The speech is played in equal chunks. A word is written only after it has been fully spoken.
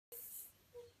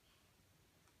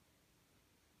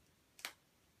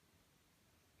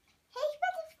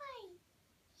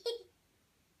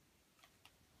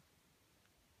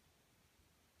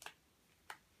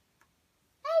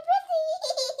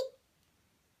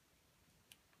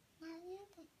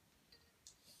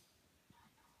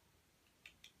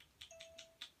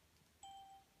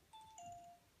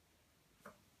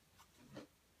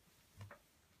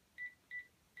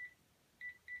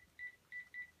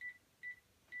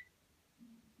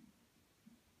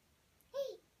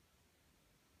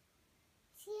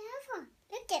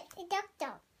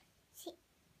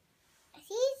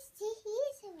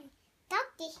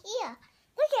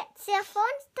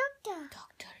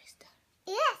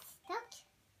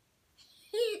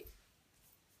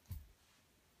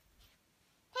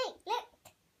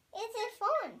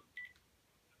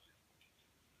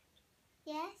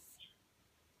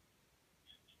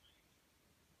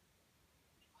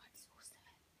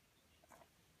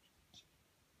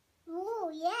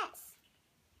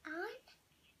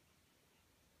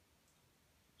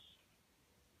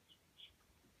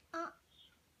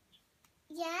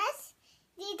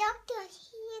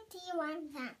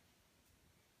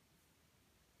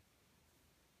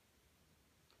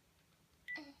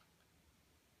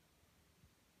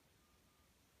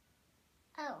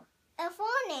Oh, a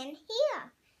phone in here.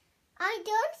 I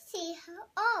don't see her.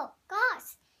 Oh,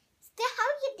 gosh. So how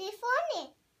you the phone in?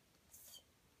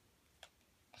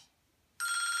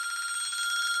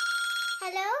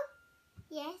 Hello?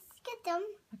 Yes, get them.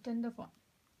 Attend the phone.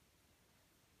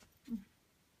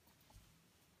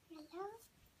 Hello?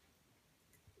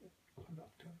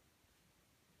 Doctor.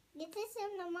 This is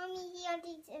the mommy here.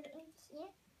 This is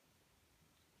here.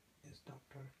 Yes,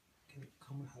 doctor. Can you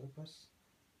come and help us?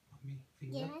 Mommy,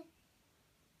 fever? Yes.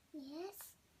 Yes.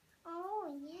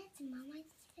 Oh, yes, Mama.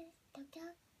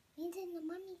 Doctor. This is the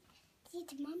mommy. This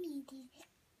is mommy.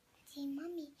 This is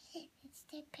mommy. It's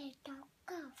the pet dog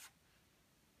cough.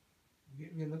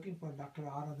 We're looking for Dr.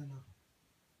 Aradhana.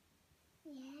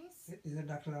 Yes. Is it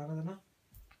Dr. Aradhana?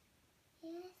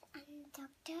 Yes, and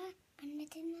doctor, and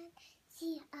Aradhana,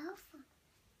 see Alpha.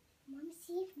 Mom,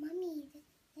 see mommy.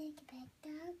 The pet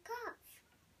dog cough.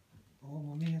 Oh,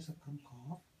 mommy has a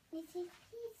cough. This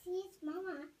is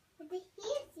Mama. But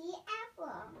here, see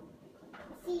Apple.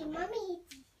 See, mommy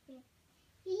is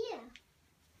here.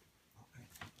 Okay.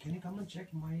 Can you come and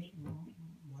check my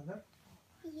mother?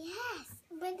 Yes,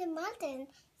 but the mother,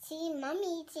 see,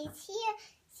 mommy is here.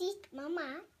 See,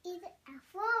 Mama is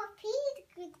Apple. Please,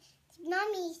 good.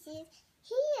 Mommy is here.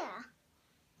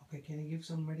 Okay, can you give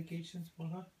some medications for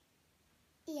her?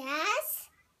 Yes.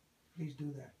 Please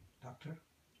do that, doctor.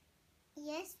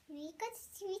 Yes, we got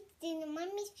sweet in the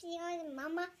mommy's here.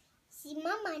 Mama, see,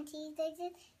 Mama, she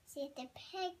doesn't see the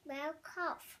pig will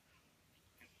cough.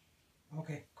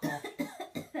 Okay, cough.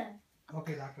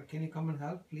 Okay, doctor. Can you come and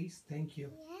help, please? Thank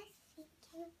you. Yes, thank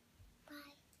you.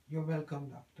 Bye. You're welcome,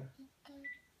 doctor. Thank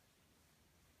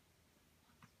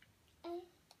you.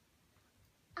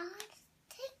 I'll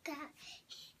take that.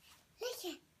 Look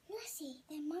at, Lucy,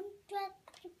 the mom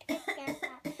dropped the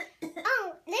pig.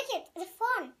 Oh, look at the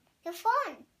phone. The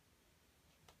phone.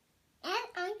 And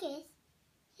Uncle's.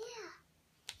 Yeah.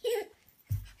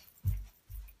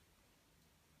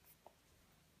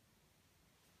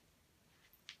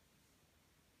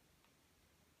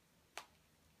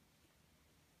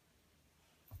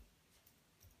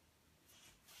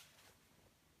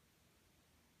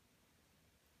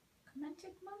 Come and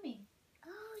check mommy.